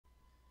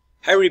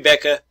Hi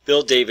Rebecca,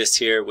 Bill Davis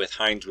here with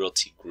Hines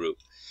Realty Group.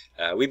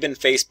 We've been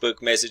Facebook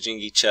messaging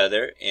each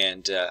other,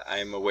 and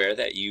I'm aware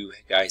that you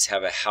guys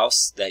have a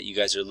house that you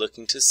guys are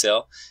looking to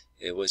sell.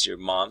 It was your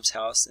mom's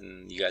house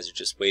and you guys are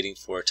just waiting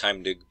for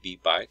time to be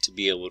by to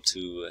be able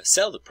to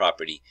sell the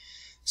property.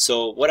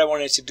 So what I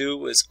wanted to do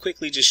was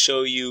quickly just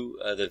show you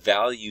the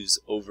values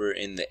over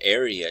in the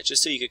area,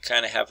 just so you could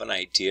kind of have an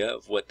idea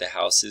of what the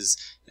houses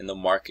in the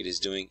market is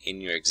doing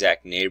in your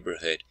exact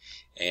neighborhood.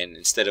 And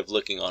instead of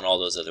looking on all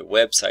those other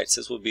websites,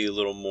 this will be a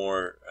little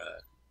more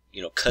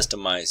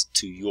customized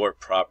to your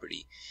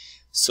property.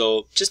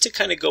 So just to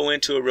kind of go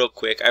into it real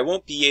quick, I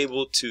won't be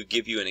able to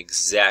give you an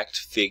exact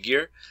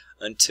figure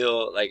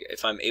until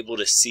if I'm able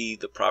to see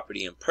the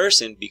property in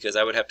person, because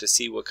I would have to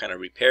see what kind of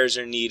repairs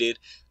are needed,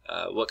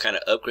 what kind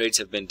of upgrades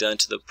have been done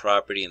to the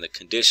property and the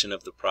condition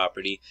of the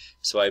property,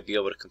 so I'd be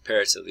able to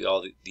compare it to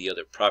all the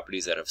other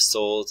properties that have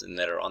sold and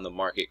that are on the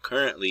market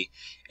currently,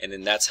 and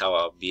then that's how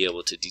I'll be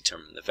able to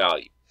determine the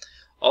value.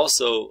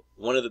 Also,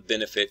 one of the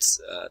benefits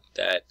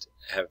that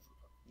have,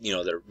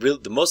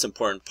 the most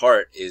important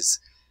part is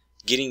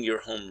getting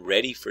your home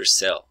ready for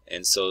sale.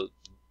 And so,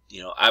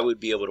 I would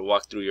be able to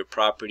walk through your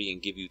property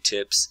and give you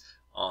tips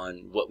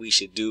on what we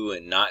should do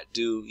and not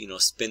do,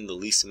 spend the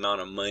least amount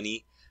of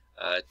money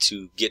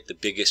to get the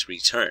biggest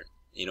return.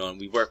 And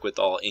we work with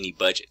any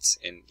budgets.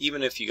 And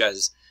even if you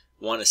guys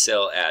want to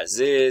sell as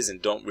is and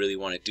don't really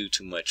want to do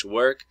too much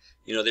work,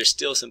 there's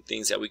still some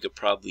things that we could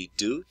probably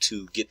do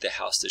to get the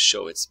house to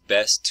show its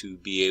best, to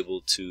be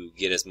able to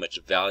get as much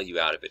value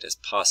out of it as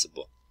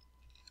possible.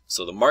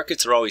 So the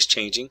markets are always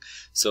changing,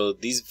 so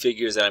these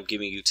figures that I'm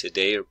giving you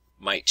today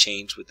might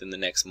change within the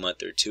next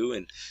month or two.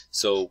 And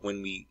so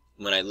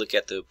when I look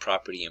at the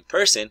property in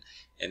person,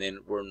 and then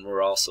when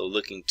we're also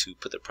looking to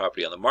put the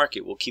property on the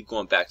market, we'll keep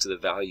going back to the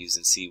values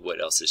and see what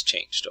else has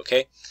changed.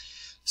 Okay,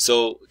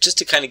 so just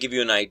to kind of give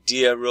you an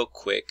idea real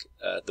quick,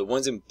 the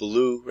ones in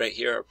blue right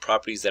here are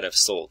properties that have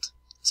sold.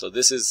 So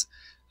this is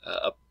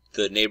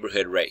the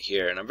neighborhood right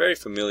here, and I'm very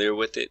familiar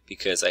with it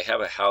because I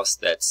have a house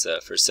that's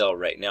for sale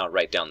right now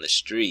right down the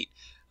street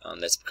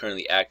that's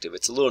currently active.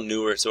 It's a little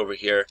newer. It's over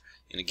here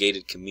in a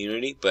gated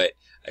community, but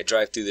I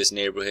drive through this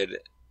neighborhood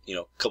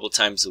a couple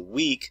times a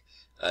week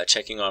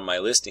checking on my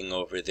listing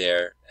over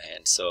there,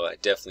 and so I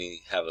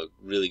definitely have a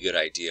really good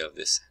idea of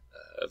this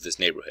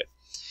neighborhood.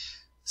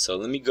 So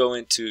let me go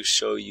into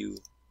show you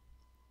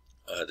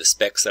the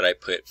specs that I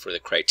put for the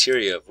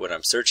criteria of what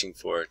I'm searching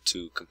for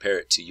to compare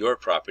it to your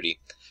property.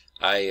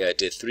 I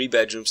did 3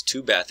 bedrooms,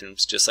 2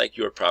 bathrooms, just like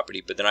your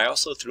property, but then I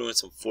also threw in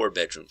some 4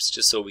 bedrooms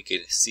just so we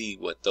could see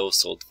what those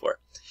sold for.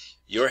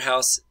 Your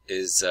house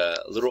is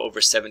a little over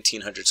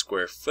 1,700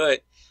 square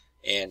foot,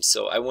 and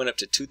so I went up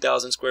to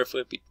 2,000 square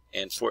foot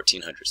and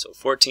 1,400. So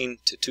 14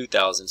 to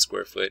 2,000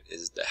 square foot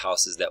is the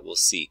houses that we'll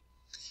see.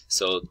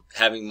 So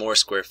having more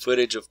square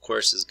footage, of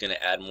course, is going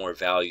to add more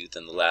value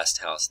than the last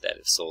house that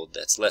have sold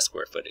that's less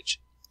square footage.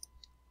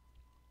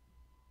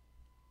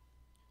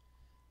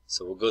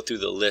 So we'll go through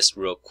the list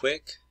real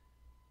quick.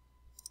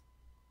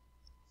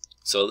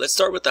 So let's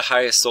start with the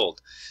highest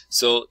sold.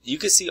 So you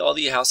can see all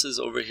the houses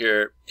over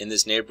here in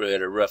this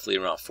neighborhood are roughly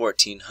around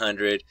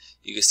 1,400.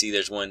 You can see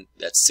there's one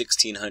that's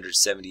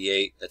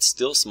 1,678. That's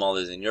still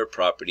smaller than your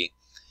property,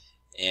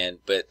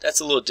 but that's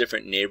a little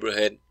different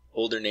neighborhood,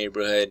 older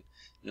neighborhood,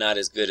 not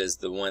as good as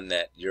the one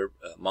that your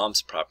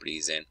mom's property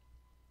is in,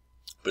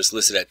 but it's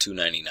listed at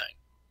 $299.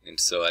 And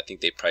so I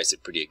think they priced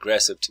it pretty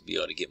aggressive to be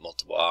able to get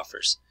multiple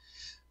offers.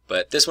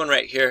 But this one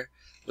right here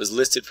was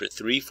listed for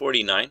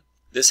 $349.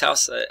 This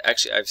house,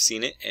 actually I've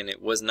seen it, and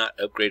it was not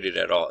upgraded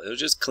at all. It was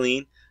just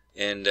clean,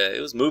 and it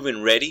was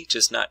move-in ready,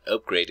 just not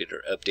upgraded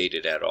or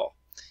updated at all.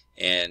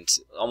 And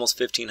almost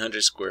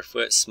 1,500 square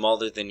foot,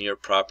 smaller than your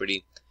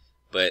property,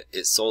 but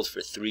it sold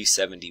for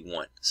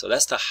 $371. So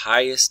that's the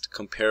highest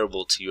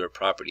comparable to your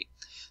property.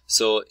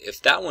 So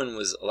if that one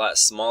was a lot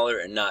smaller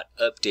and not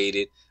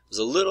updated, it was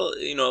a little,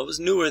 it was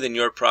newer than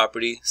your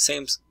property.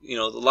 Same, the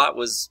lot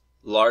was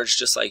large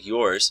just like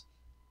yours,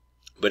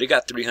 but it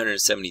got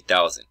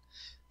 $370,000.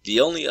 The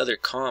only other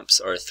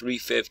comps are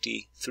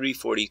 $350,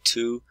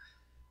 $342,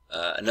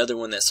 another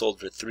one that sold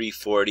for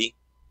 $340,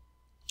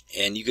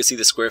 and you can see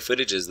the square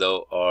footages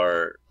though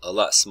are a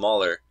lot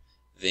smaller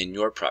than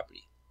your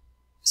property.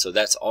 So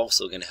that's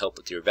also going to help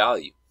with your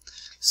value.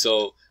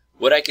 So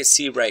what I can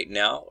see right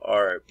now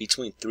are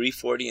between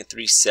 $340 and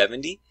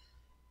 $370.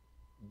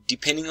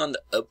 Depending on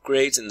the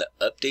upgrades and the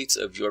updates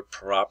of your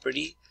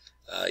property,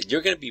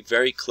 you're going to be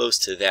very close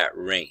to that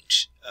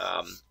range.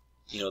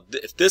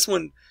 If this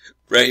one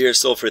right here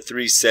sold for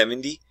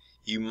 $370,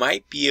 you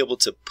might be able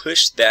to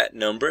push that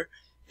number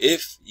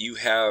if you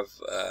have,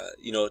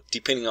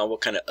 depending on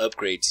what kind of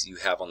upgrades you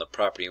have on the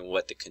property and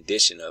what the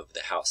condition of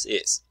the house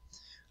is.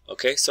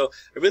 Okay, so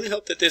I really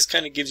hope that this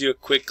kind of gives you a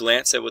quick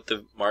glance at what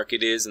the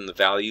market is and the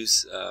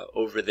values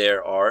over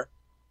there are.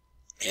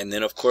 And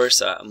then, of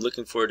course, I'm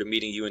looking forward to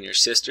meeting you and your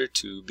sister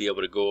to be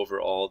able to go over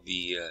all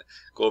the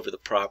go over the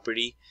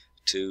property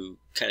to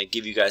kind of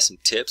give you guys some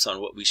tips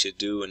on what we should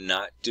do and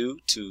not do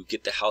to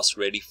get the house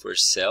ready for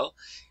sale.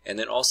 And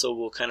then also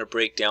we'll kind of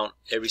break down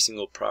every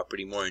single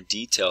property more in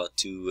detail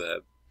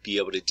to be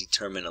able to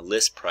determine a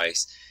list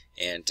price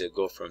and to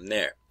go from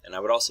there. And I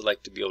would also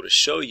like to be able to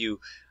show you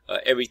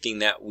everything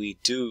that we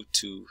do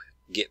to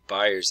get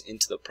buyers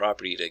into the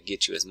property to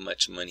get you as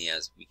much money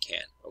as we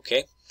can.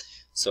 Okay?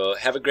 So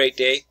have a great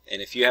day,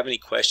 and if you have any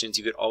questions,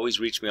 you could always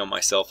reach me on my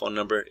cell phone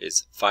number.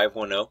 It's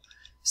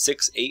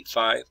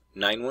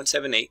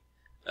 510-685-9178.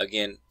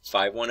 Again,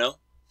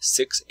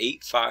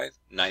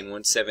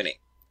 510-685-9178.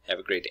 Have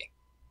a great day.